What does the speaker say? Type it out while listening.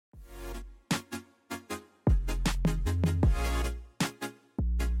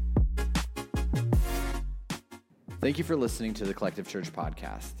Thank you for listening to the Collective Church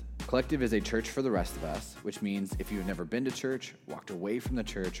podcast. Collective is a church for the rest of us, which means if you've never been to church, walked away from the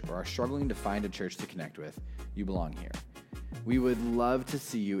church, or are struggling to find a church to connect with, you belong here. We would love to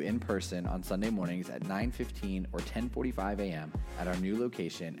see you in person on Sunday mornings at 9:15 or 10:45 a.m. at our new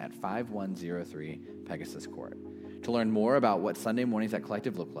location at 5103 Pegasus Court. To learn more about what Sunday mornings at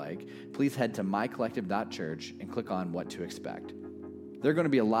Collective look like, please head to mycollective.church and click on what to expect. There are going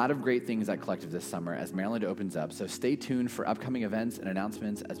to be a lot of great things at Collective this summer as Maryland opens up, so stay tuned for upcoming events and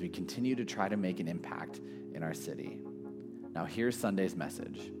announcements as we continue to try to make an impact in our city. Now here's Sunday's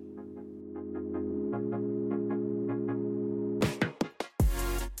message.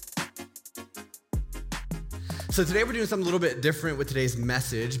 So today we're doing something a little bit different with today's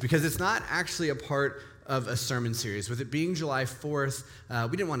message because it's not actually a part of a sermon series. With it being July 4th,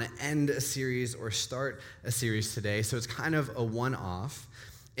 we didn't want to end a series or start a series today, so it's kind of a one-off.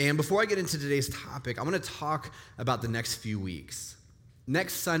 And before I get into today's topic, I want to talk about the next few weeks.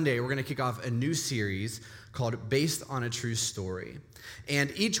 Next Sunday, we're going to kick off a new series called Based on a True Story.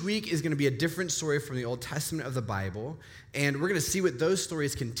 And each week is going to be a different story from the Old Testament of the Bible, and we're going to see what those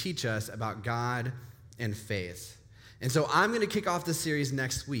stories can teach us about God and faith. And so I'm going to kick off the series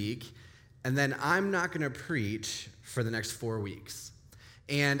next week, and then I'm not going to preach for the next 4 weeks.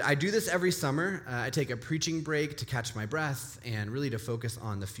 And I do this every summer. I take a preaching break to catch my breath and really to focus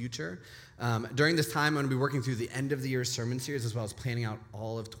on the future. During this time, I'm going to be working through the end of the year sermon series as well as planning out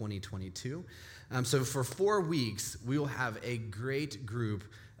all of 2022. So for 4 weeks, we will have a great group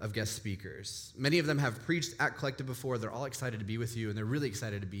of guest speakers. Many of them have preached at Collective before. They're all excited to be with you, and they're really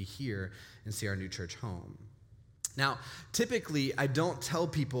excited to be here and see our new church home. Now, typically, I don't tell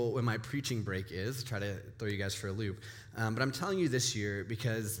people when my preaching break is, try to throw you guys for a loop, but I'm telling you this year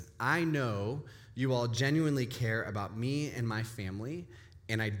because I know you all genuinely care about me and my family,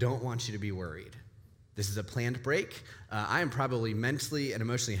 and I don't want you to be worried. This is a planned break. I am probably mentally and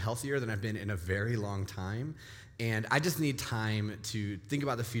emotionally healthier than I've been in a very long time. And I just need time to think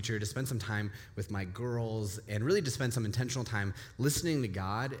about the future, to spend some time with my girls, and really to spend some intentional time listening to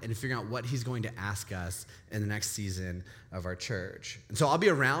God and figuring out what he's going to ask us in the next season of our church. And so I'll be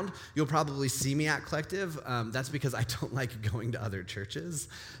around. You'll probably see me at Collective. That's because I don't like going to other churches.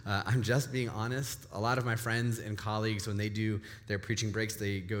 I'm just being honest. A lot of my friends and colleagues, when they do their preaching breaks,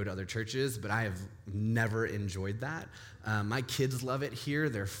 they go to other churches, but I have never enjoyed that. My kids love it here.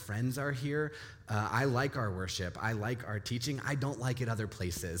 Their friends are here. I like our worship. I like our teaching. I don't like it other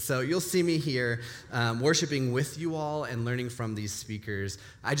places. So you'll see me here worshiping with you all and learning from these speakers.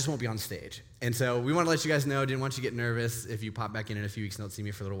 I just won't be on stage. And so we want to let you guys know, didn't want you to get nervous if you pop back in a few weeks and don't see me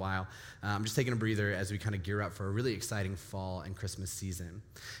for a little while. I'm just taking a breather as we kind of gear up for a really exciting fall and Christmas season.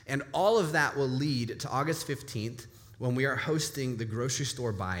 And all of that will lead to August 15th when we are hosting the grocery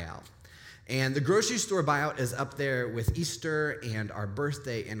store buyout. And the grocery store buyout is up there with Easter and our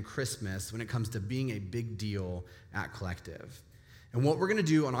birthday and Christmas when it comes to being a big deal at Collective. And what we're going to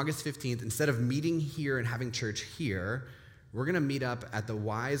do on August 15th, instead of meeting here and having church here, we're going to meet up at the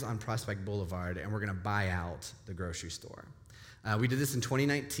Wise on Prospect Boulevard, and we're going to buy out the grocery store. We did this in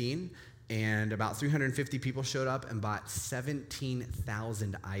 2019, and about 350 people showed up and bought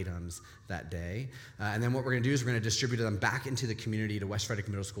 17,000 items that day. And then what we're going to do is we're going to distribute them back into the community to West Frederick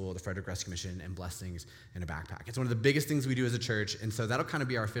Middle School, the Frederick Rescue Mission, and Blessings in a backpack. It's one of the biggest things we do as a church, and so that'll kind of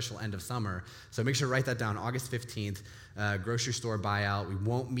be our official end of summer. So make sure to write that down, August 15th, grocery store buyout. We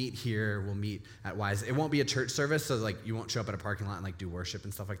won't meet here. We'll meet at Wise. It won't be a church service, so you won't show up at a parking lot and do worship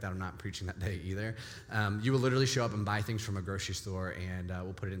and stuff like that. I'm not preaching that day either. You will literally show up and buy things from a grocery store, and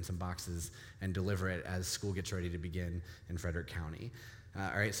we'll put it in some boxes and deliver it as school gets ready to begin in Frederick County.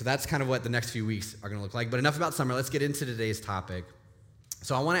 All right, so that's kind of what the next few weeks are going to look like. But enough about summer. Let's get into today's topic.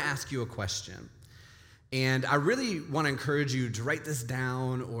 So I want to ask you a question. And I really want to encourage you to write this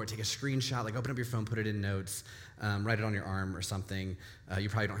down or take a screenshot, open up your phone, put it in notes, write it on your arm or something. You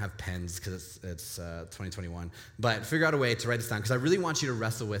probably don't have pens because it's 2021. But figure out a way to write this down because I really want you to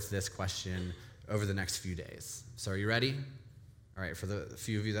wrestle with this question over the next few days. So are you ready? All right, for the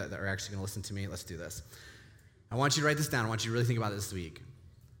few of you that are actually going to listen to me, let's do this. I want you to write this down. I want you to really think about it this week.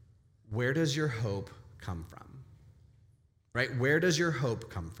 Where does your hope come from? Right? Where does your hope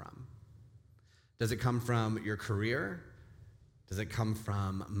come from? Does it come from your career? Does it come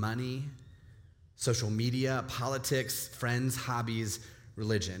from money, social media, politics, friends, hobbies,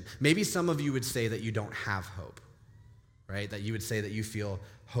 religion? Maybe some of you would say that you don't have hope, right? That you would say that you feel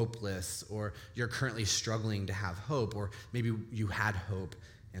hopeless, or you're currently struggling to have hope, or maybe you had hope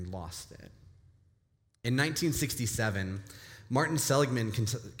and lost it. In 1967, Martin Seligman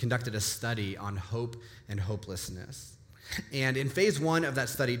conducted a study on hope and hopelessness. And in phase 1 of that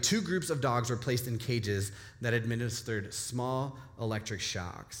study, 2 groups of dogs were placed in cages that administered small electric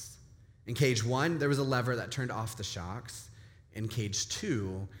shocks. In cage 1, there was a lever that turned off the shocks. In cage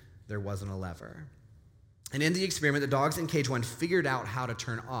 2, there wasn't a lever. And in the experiment, the dogs in cage 1 figured out how to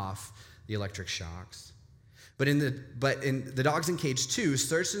turn off the electric shocks. But the dogs in cage 2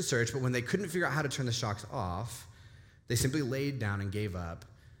 searched and searched, but when they couldn't figure out how to turn the shocks off, they simply laid down and gave up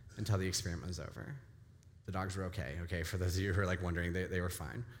until the experiment was over. The dogs were okay, for those of you who are wondering, they were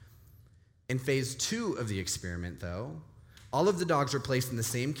fine. In phase 2 of the experiment, though, all of the dogs were placed in the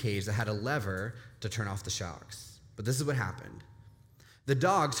same cage that had a lever to turn off the shocks. But this is what happened. The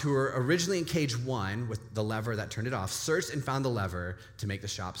dogs who were originally in cage 1 with the lever that turned it off searched and found the lever to make the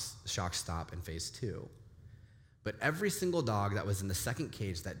shocks stop in phase 2. But every single dog that was in the second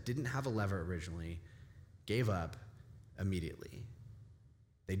cage that didn't have a lever originally gave up immediately.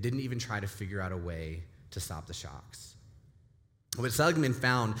 They didn't even try to figure out a way to stop the shocks. What Seligman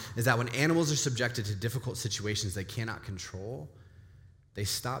found is that when animals are subjected to difficult situations they cannot control, they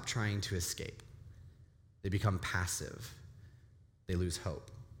stop trying to escape. They become passive. They lose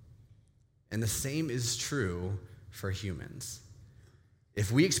hope. And the same is true for humans. If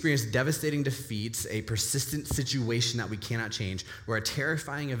we experience devastating defeats, a persistent situation that we cannot change, or a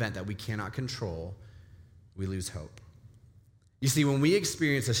terrifying event that we cannot control, we lose hope. You see, when we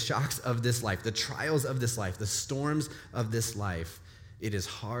experience the shocks of this life, the trials of this life, the storms of this life, it is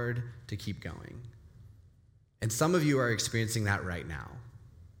hard to keep going. And some of you are experiencing that right now,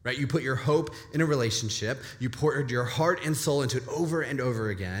 right? You put your hope in a relationship, you poured your heart and soul into it over and over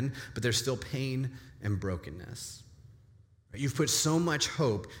again, but there's still pain and brokenness. You've put so much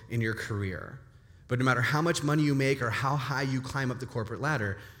hope in your career, but no matter how much money you make or how high you climb up the corporate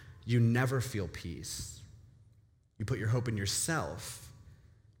ladder, you never feel peace. You put your hope in yourself,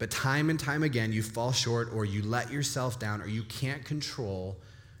 but time and time again, you fall short or you let yourself down or you can't control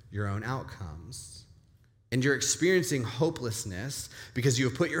your own outcomes. And you're experiencing hopelessness because you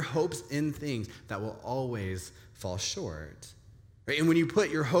have put your hopes in things that will always fall short. Right? And when you put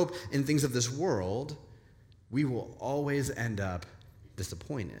your hope in things of this world, we will always end up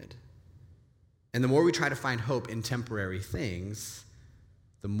disappointed. And the more we try to find hope in temporary things,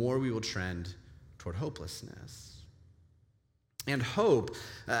 the more we will trend toward hopelessness. And hope,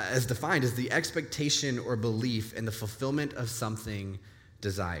 as defined, is the expectation or belief in the fulfillment of something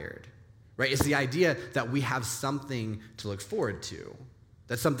desired. Right? It's the idea that we have something to look forward to,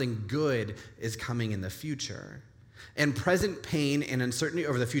 that something good is coming in the future. And present pain and uncertainty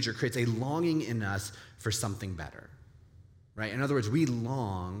over the future creates a longing in us for something better, right? In other words, we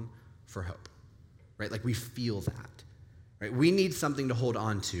long for hope, right? Like we feel that, right? We need something to hold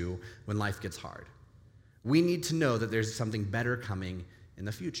on to when life gets hard. We need to know that there's something better coming in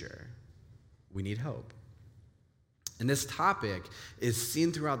the future. We need hope. And this topic is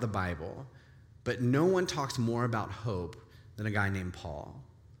seen throughout the Bible, but no one talks more about hope than a guy named Paul.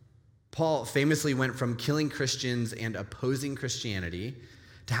 Paul famously went from killing Christians and opposing Christianity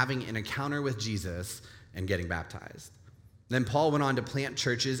to having an encounter with Jesus and getting baptized. Then Paul went on to plant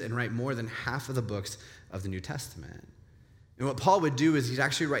churches and write more than half of the books of the New Testament. And what Paul would do is he'd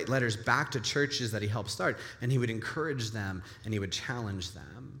actually write letters back to churches that he helped start, and he would encourage them and he would challenge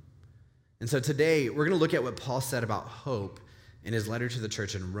them. And so today, we're going to look at what Paul said about hope in his letter to the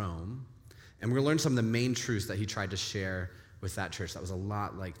church in Rome, and we're going to learn some of the main truths that he tried to share with that church that was a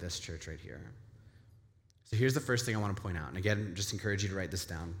lot like this church right here. So here's the first thing I want to point out. And again, just encourage you to write this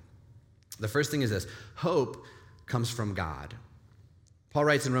down. The first thing is this: hope comes from God. Paul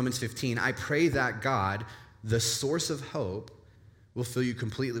writes in Romans 15, "I pray that God, the source of hope, will fill you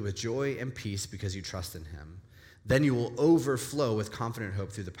completely with joy and peace because you trust in him. Then you will overflow with confident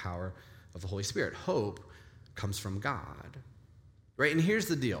hope through the power of the Holy Spirit." Hope comes from God. Right? And here's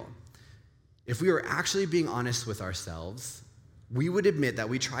the deal. If we were actually being honest with ourselves, we would admit that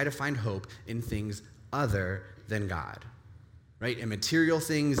we try to find hope in things other than God, right? In material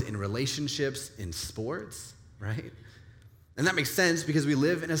things, in relationships, in sports, right? And that makes sense because we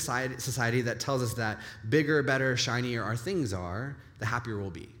live in a society that tells us that bigger, better, shinier our things are, the happier we'll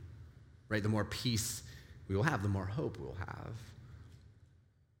be, right? The more peace we will have, the more hope we'll have.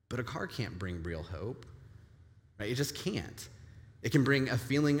 But a car can't bring real hope, right? It just can't. It can bring a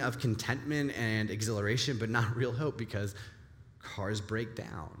feeling of contentment and exhilaration, but not real hope because cars break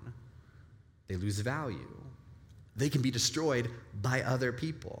down. They lose value. They can be destroyed by other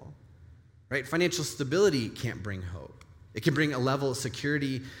people, right? Financial stability can't bring hope. It can bring a level of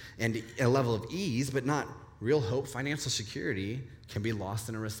security and a level of ease, but not real hope. Financial security can be lost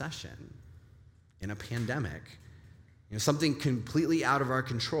in a recession, in a pandemic. Something completely out of our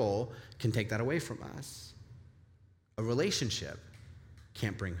control can take that away from us. A relationship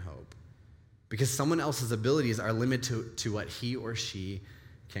can't bring hope because someone else's abilities are limited to what he or she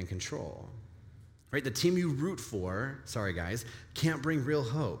can control. Right? The team you root for, sorry guys, can't bring real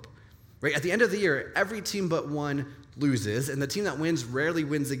hope. Right? At the end of the year, every team but one loses, and the team that wins rarely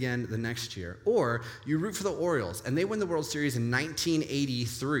wins again the next year. Or you root for the Orioles, and they win the World Series in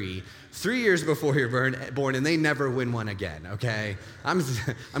 1983, 3 years before you're born, and they never win one again, okay? I'm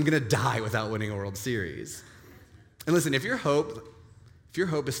going to die without winning a World Series. And listen, if your hope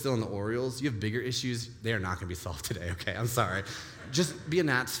is still in the Orioles, you have bigger issues. They are not going to be solved today, okay? I'm sorry. Just be a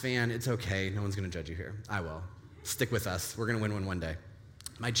Nats fan. It's okay. No one's going to judge you here. I will. Stick with us. We're going to win one day.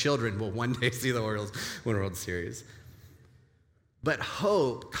 My children will one day see the Orioles win a World Series. But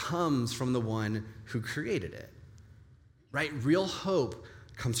hope comes from the one who created it, right? Real hope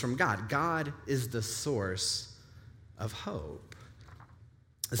comes from God. God is the source of hope.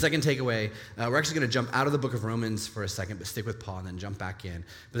 The second takeaway, we're actually going to jump out of the book of Romans for a second, but stick with Paul and then jump back in.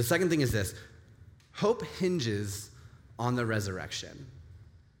 But the second thing is this: hope hinges on the resurrection.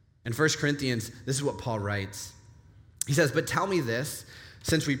 In 1 Corinthians, this is what Paul writes. He says, "But tell me this,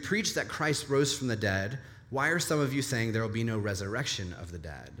 since we preach that Christ rose from the dead, why are some of you saying there will be no resurrection of the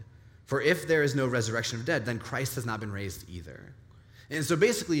dead? For if there is no resurrection of the dead, then Christ has not been raised either." And so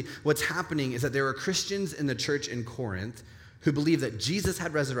basically what's happening is that there were Christians in the church in Corinth who believed that Jesus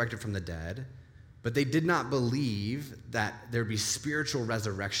had resurrected from the dead, but they did not believe that there would be spiritual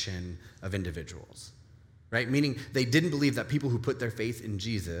resurrection of individuals, right? Meaning they didn't believe that people who put their faith in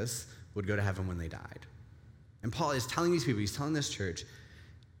Jesus would go to heaven when they died. And Paul is telling these people, he's telling this church,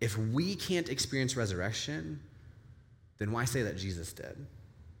 if we can't experience resurrection, then why say that Jesus did?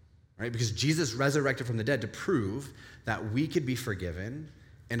 Right? Because Jesus resurrected from the dead to prove that we could be forgiven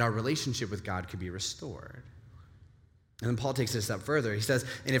and our relationship with God could be restored. And then Paul takes it a step further. He says,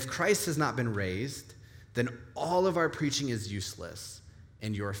 and if Christ has not been raised, then all of our preaching is useless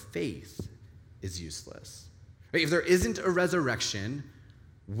and your faith is useless. Right? If there isn't a resurrection,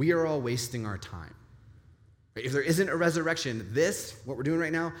 we are all wasting our time. If there isn't a resurrection, what we're doing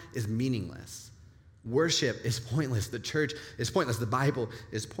right now, is meaningless. Worship is pointless. The church is pointless. The Bible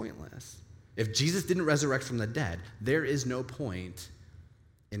is pointless. If Jesus didn't resurrect from the dead, there is no point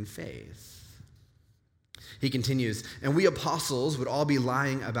in faith. He continues, and we apostles would all be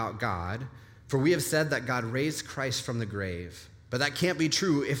lying about God, for we have said that God raised Christ from the grave. But that can't be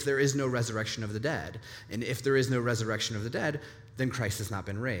true if there is no resurrection of the dead. And if there is no resurrection of the dead, then Christ has not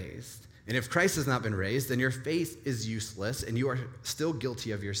been raised. And if Christ has not been raised, then your faith is useless and you are still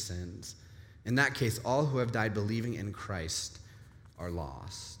guilty of your sins. In that case, all who have died believing in Christ are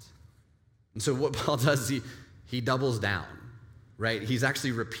lost. And so what Paul does, he doubles down, right? He's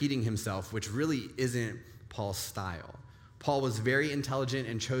actually repeating himself, which really isn't Paul's style. Paul was very intelligent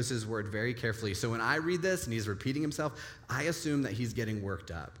and chose his word very carefully. So when I read this and he's repeating himself, I assume that he's getting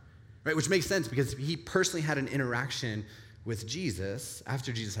worked up, right? Which makes sense because he personally had an interaction with Jesus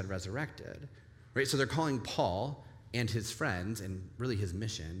after Jesus had resurrected, right? So they're calling Paul and his friends and really his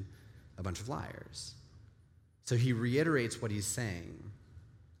mission a bunch of liars. So he reiterates what he's saying.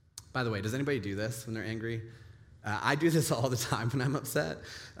 By the way, does anybody do this when they're angry? I do this all the time when I'm upset.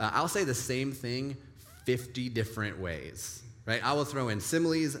 I'll say the same thing 50 different ways, right? I will throw in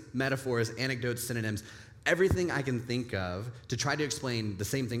similes, metaphors, anecdotes, synonyms, everything I can think of to try to explain the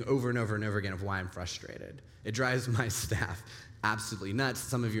same thing over and over and over again of why I'm frustrated. It drives my staff absolutely nuts.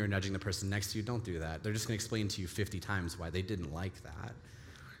 Some of you are nudging the person next to you. Don't do that. They're just going to explain to you 50 times why they didn't like that.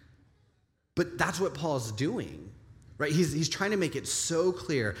 But that's what Paul's doing, right? He's trying to make it so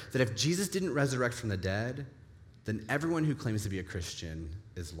clear that if Jesus didn't resurrect from the dead, then everyone who claims to be a Christian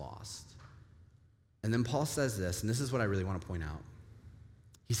is lost. And then Paul says this, and this is what I really want to point out.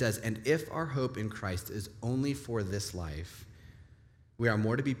 He says, and if our hope in Christ is only for this life, we are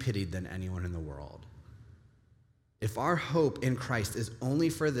more to be pitied than anyone in the world. If our hope in Christ is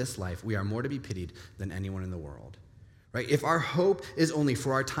only for this life, we are more to be pitied than anyone in the world. Right? If our hope is only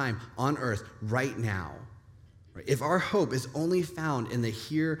for our time on earth right now, right? If our hope is only found in the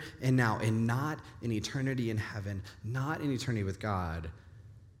here and now and not in eternity in heaven, not in eternity with God,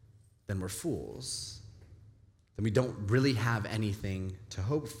 then we're fools. Then we don't really have anything to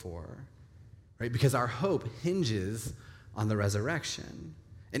hope for, right? Because our hope hinges on the resurrection.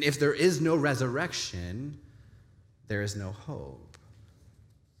 And if there is no resurrection, there is no hope.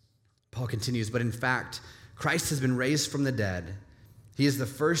 Paul continues, but in fact, Christ has been raised from the dead. He is the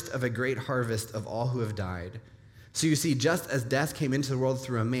first of a great harvest of all who have died. So you see, just as death came into the world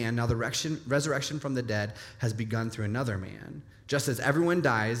through a man, now the resurrection from the dead has begun through another man. Just as everyone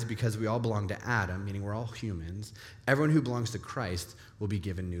dies because we all belong to Adam, meaning we're all humans, everyone who belongs to Christ will be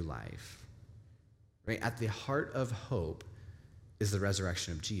given new life. right? At the heart of hope is the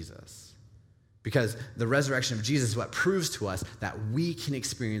resurrection of Jesus. Because the resurrection of Jesus is what proves to us that we can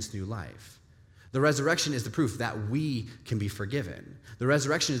experience new life. The resurrection is the proof that we can be forgiven. The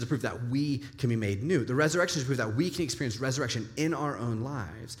resurrection is the proof that we can be made new. The resurrection is the proof that we can experience resurrection in our own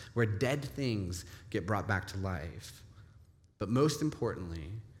lives, where dead things get brought back to life. But most importantly,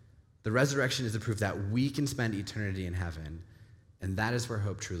 the resurrection is the proof that we can spend eternity in heaven, and that is where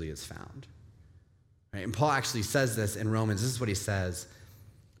hope truly is found. Right? And Paul actually says this in Romans. This is what he says.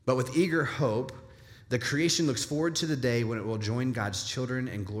 But with eager hope, the creation looks forward to the day when it will join God's children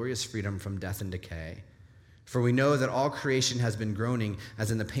in glorious freedom from death and decay. For we know that all creation has been groaning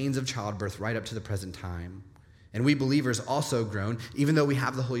as in the pains of childbirth right up to the present time. And we believers also groan, even though we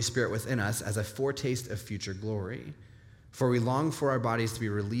have the Holy Spirit within us as a foretaste of future glory. For we long for our bodies to be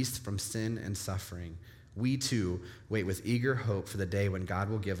released from sin and suffering. We too wait with eager hope for the day when God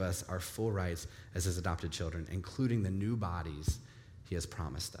will give us our full rights as his adopted children, including the new bodies he has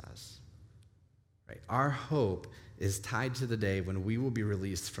promised us. Right? Our hope is tied to the day when we will be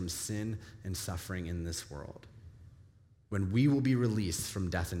released from sin and suffering in this world, when we will be released from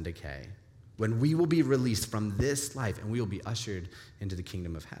death and decay, when we will be released from this life and we will be ushered into the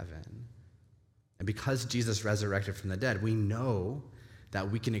kingdom of heaven. And because Jesus resurrected from the dead, we know that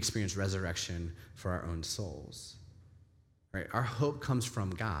we can experience resurrection for our own souls. Right? Our hope comes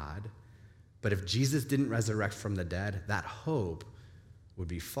from God, but if Jesus didn't resurrect from the dead, that hope would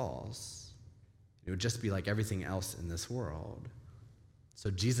be false. It would just be like everything else in this world.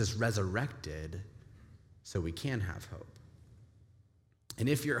 So Jesus resurrected so we can have hope. And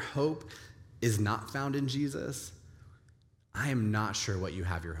if your hope is not found in Jesus, I am not sure what you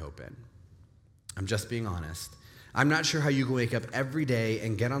have your hope in. I'm just being honest. I'm not sure how you can wake up every day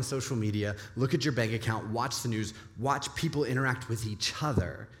and get on social media, look at your bank account, watch the news, watch people interact with each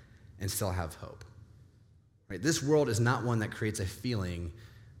other, and still have hope. Right? This world is not one that creates a feeling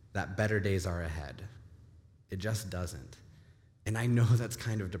that better days are ahead. It just doesn't. And I know that's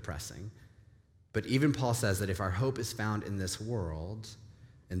kind of depressing. But even Paul says that if our hope is found in this world,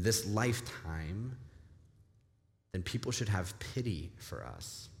 in this lifetime, then people should have pity for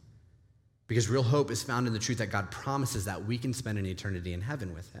us. Because real hope is found in the truth that God promises that we can spend an eternity in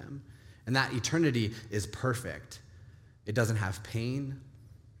heaven with him. And that eternity is perfect. It doesn't have pain.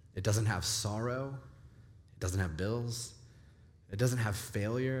 It doesn't have sorrow. It doesn't have bills. It doesn't have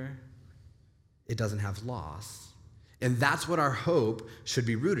failure. It doesn't have loss. And that's what our hope should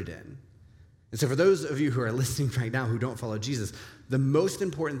be rooted in. And so for those of you who are listening right now who don't follow Jesus, the most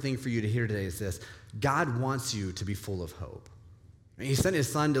important thing for you to hear today is this: God wants you to be full of hope. He sent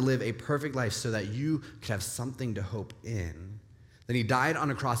his son to live a perfect life so that you could have something to hope in. Then he died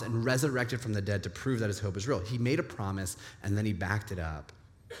on a cross and resurrected from the dead to prove that his hope is real. He made a promise and then he backed it up.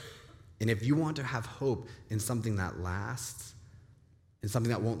 And if you want to have hope in something that lasts, in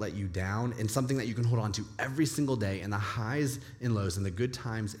something that won't let you down, in something that you can hold on to every single day, in the highs and lows, in the good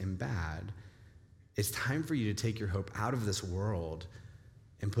times and bad, it's time for you to take your hope out of this world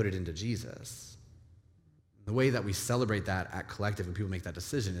and put it into Jesus. The way that we celebrate that at Collective and people make that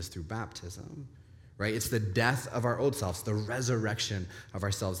decision is through baptism, right? It's the death of our old selves, the resurrection of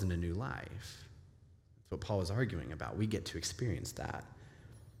ourselves into new life. That's what Paul was arguing about. We get to experience that.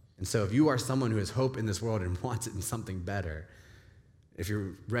 And so if you are someone who has hope in this world and wants it in something better, if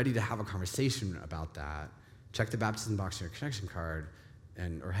you're ready to have a conversation about that, check the baptism box in your connection card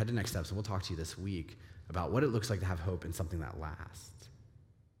or head to Next Steps, and we'll talk to you this week about what it looks like to have hope in something that lasts.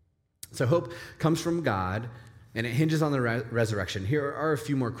 So hope comes from God, and it hinges on the resurrection. Here are a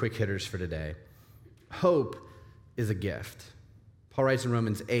few more quick hitters for today. Hope is a gift. Paul writes in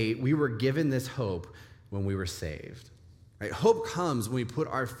Romans 8, we were given this hope when we were saved. Right? Hope comes when we put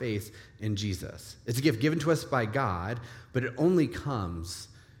our faith in Jesus. It's a gift given to us by God, but it only comes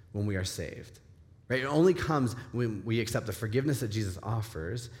when we are saved. Right? It only comes when we accept the forgiveness that Jesus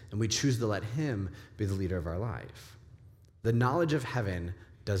offers and we choose to let him be the leader of our life. The knowledge of heaven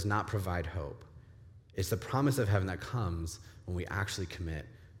does not provide hope. It's the promise of heaven that comes when we actually commit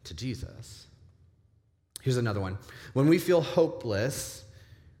to Jesus. Here's another one. When we feel hopeless,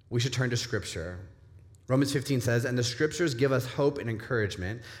 we should turn to Scripture. Romans 15 says, and the Scriptures give us hope and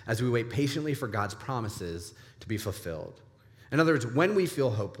encouragement as we wait patiently for God's promises to be fulfilled. In other words, when we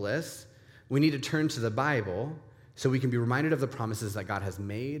feel hopeless, we need to turn to the Bible so we can be reminded of the promises that God has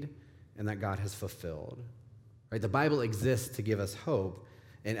made and that God has fulfilled. Right? The Bible exists to give us hope,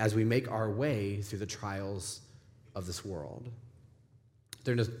 and as we make our way through the trials of this world.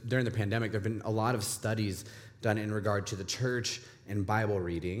 During the pandemic, there have been a lot of studies done in regard to the church and Bible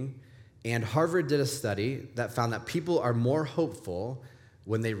reading. And Harvard did a study that found that people are more hopeful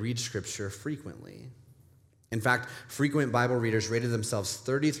when they read Scripture frequently. In fact, frequent Bible readers rated themselves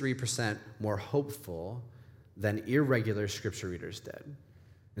 33% more hopeful than irregular Scripture readers did.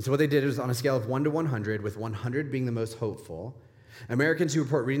 And so what they did was on a scale of 1 to 100, with 100 being the most hopeful, Americans who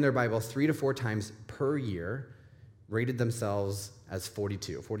report reading their Bible 3 to 4 times per year rated themselves as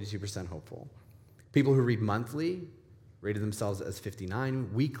 42% hopeful. People who read monthly rated themselves as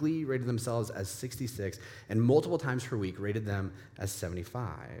 59, weekly rated themselves as 66, and multiple times per week rated them as 75.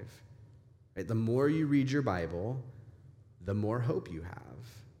 Right? The more you read your Bible, the more hope you have.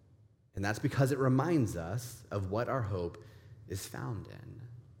 And that's because it reminds us of what our hope is found in.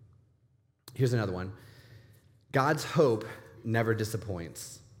 Here's another one. God's hope never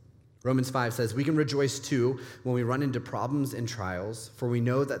disappoints. Romans 5 says, "We can rejoice too when we run into problems and trials, for we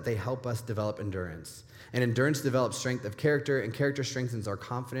know that they help us develop endurance. And endurance develops strength of character, and character strengthens our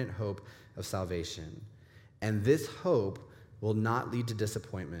confident hope of salvation. And this hope will not lead to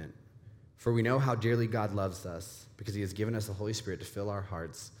disappointment, for we know how dearly God loves us, because he has given us the Holy Spirit to fill our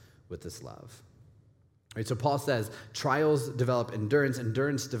hearts with this love." Right, so Paul says, trials develop endurance,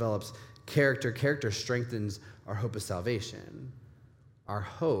 endurance develops character, character strengthens our hope of salvation. Our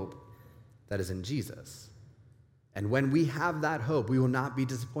hope that is in Jesus. And when we have that hope, we will not be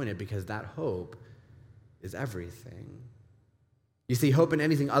disappointed because that hope is everything. You see, hope in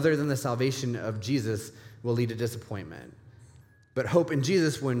anything other than the salvation of Jesus will lead to disappointment. But hope in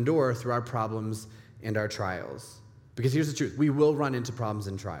Jesus will endure through our problems and our trials. Because here's the truth, we will run into problems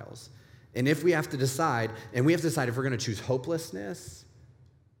and trials. And if we have to decide, if we're going to choose hopelessness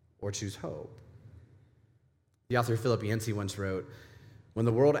or choose hope. The author Philip Yancey once wrote, "When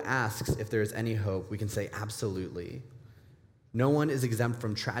the world asks if there is any hope, we can say absolutely. No one is exempt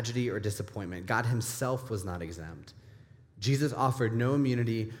from tragedy or disappointment. God himself was not exempt. Jesus offered no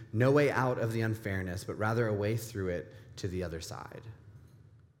immunity, no way out of the unfairness, but rather a way through it to the other side."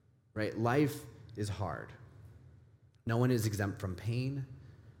 Right? Life is hard. No one is exempt from pain.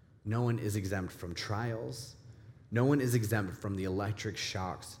 No one is exempt from trials. No one is exempt from the electric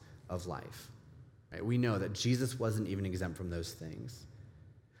shocks of life. Right? We know that Jesus wasn't even exempt from those things.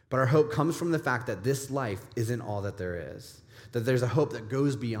 But our hope comes from the fact that this life isn't all that there is, that there's a hope that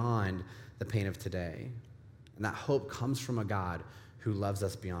goes beyond the pain of today. And that hope comes from a God who loves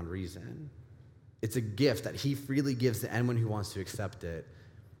us beyond reason. It's a gift that he freely gives to anyone who wants to accept it,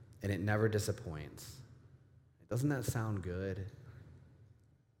 and it never disappoints. Doesn't that sound good?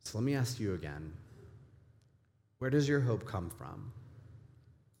 So let me ask you again, where does your hope come from?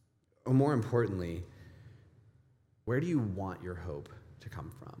 Or more importantly, where do you want your hope to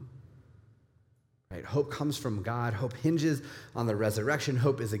come from? Right? Hope comes from God. Hope hinges on the resurrection.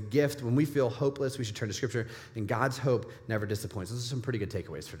 Hope is a gift. When we feel hopeless, we should turn to Scripture, and God's hope never disappoints. Those are some pretty good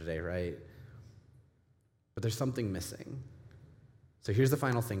takeaways for today, right? But there's something missing. So here's the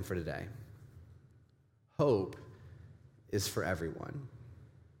final thing for today. Hope is for everyone.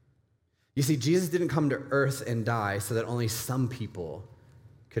 You see, Jesus didn't come to earth and die so that only some people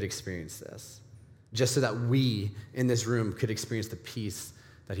could experience this, just so that we in this room could experience the peace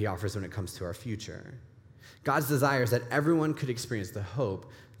that he offers when it comes to our future. God's desire is that everyone could experience the hope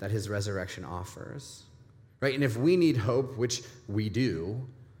that his resurrection offers, right? And if we need hope, which we do,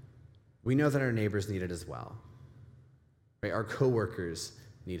 we know that our neighbors need it as well, right? Our coworkers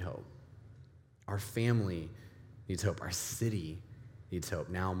need hope. Our family needs hope. Our city needs hope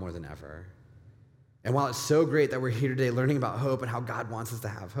now more than ever. And while it's so great that we're here today learning about hope and how God wants us to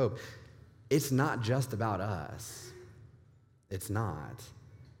have hope, it's not just about us. It's not.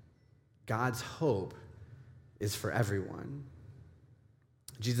 God's hope is for everyone.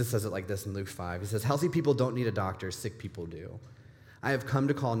 Jesus says it like this in Luke 5. He says, "Healthy people don't need a doctor, sick people do. I have come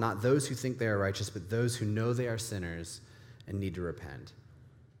to call not those who think they are righteous, but those who know they are sinners and need to repent."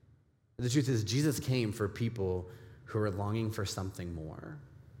 The truth is, Jesus came for people who are longing for something more.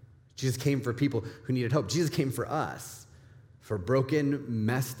 Jesus came for people who needed hope. Jesus came for us, for broken,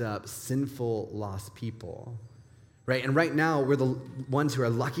 messed up, sinful, lost people. Right? And right now, we're the ones who are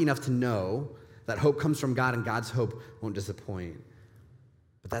lucky enough to know that hope comes from God and God's hope won't disappoint.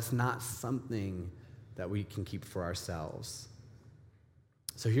 But that's not something that we can keep for ourselves.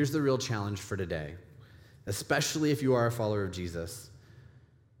 So here's the real challenge for today, especially if you are a follower of Jesus.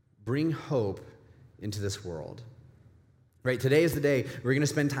 Bring hope into this world. Right? Today is the day we're going to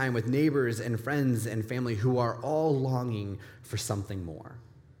spend time with neighbors and friends and family who are all longing for something more.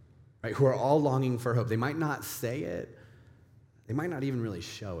 Right? Who are all longing for hope. They might not say it. They might not even really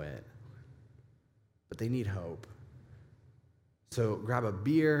show it. But they need hope. So grab a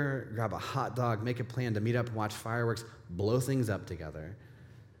beer, grab a hot dog, make a plan to meet up and watch fireworks, blow things up together,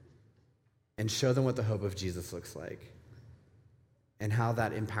 and show them what the hope of Jesus looks like. and how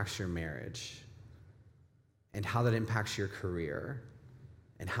that impacts your marriage, and how that impacts your career,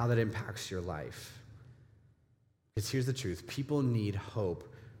 and how that impacts your life. Because here's the truth. People need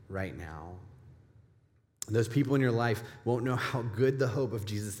hope right now. And those people in your life won't know how good the hope of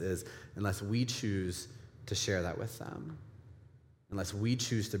Jesus is unless we choose to share that with them, unless we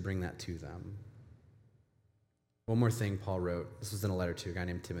choose to bring that to them. One more thing Paul wrote. This was in a letter to a guy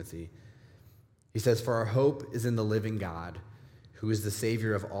named Timothy. He says, "For our hope is in the living God, who is the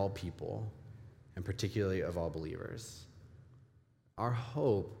Savior of all people, and particularly of all believers." Our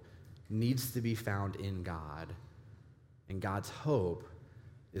hope needs to be found in God, and God's hope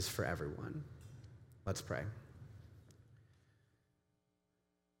is for everyone. Let's pray.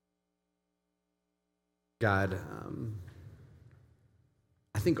 God,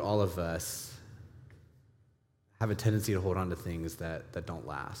 I think all of us have a tendency to hold on to things that don't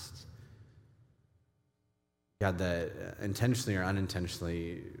last. God, that intentionally or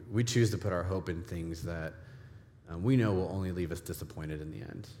unintentionally, we choose to put our hope in things that we know will only leave us disappointed in the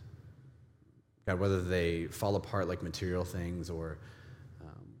end. God, whether they fall apart like material things or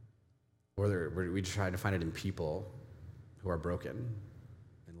we try to find it in people who are broken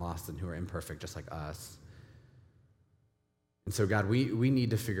and lost and who are imperfect just like us. And so, God, we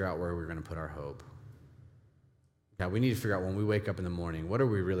need to figure out where we're going to put our hope. God, we need to figure out when we wake up in the morning, what are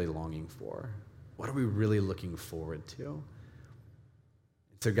we really longing for? What are we really looking forward to?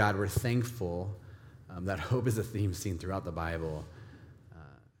 So, God, we're thankful that hope is a theme seen throughout the Bible.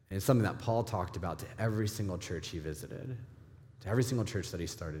 And it's something that Paul talked about to every single church he visited, to every single church that he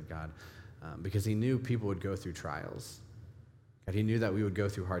started, God, because he knew people would go through trials. God, he knew that we would go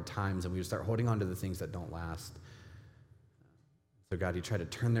through hard times and we would start holding on to the things that don't last. So, God, he tried to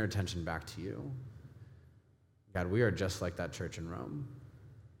turn their attention back to you. God, we are just like that church in Rome.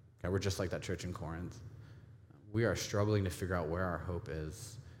 God, we're just like that church in Corinth. We are struggling to figure out where our hope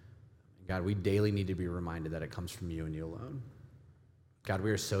is. God, we daily need to be reminded that it comes from you and you alone. God,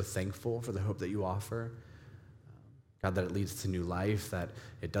 we are so thankful for the hope that you offer. God, that it leads to new life, that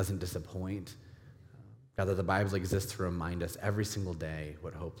it doesn't disappoint. God, that the Bible exists to remind us every single day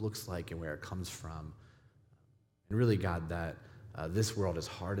what hope looks like and where it comes from. And really, God, that this world, as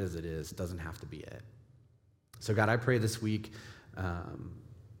hard as it is, doesn't have to be it. So, God, I pray this week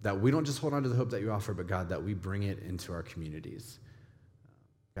that we don't just hold on to the hope that you offer, but, God, that we bring it into our communities.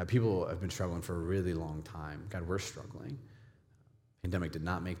 God, people have been struggling for a really long time. God, we're struggling. Pandemic did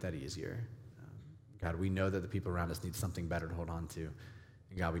not make that easier. God, we know that the people around us need something better to hold on to.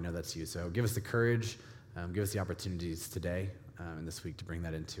 And God, we know that's you. So give us the courage, give us the opportunities today and this week to bring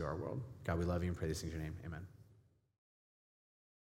that into our world. God, we love you and pray these things in your name. Amen.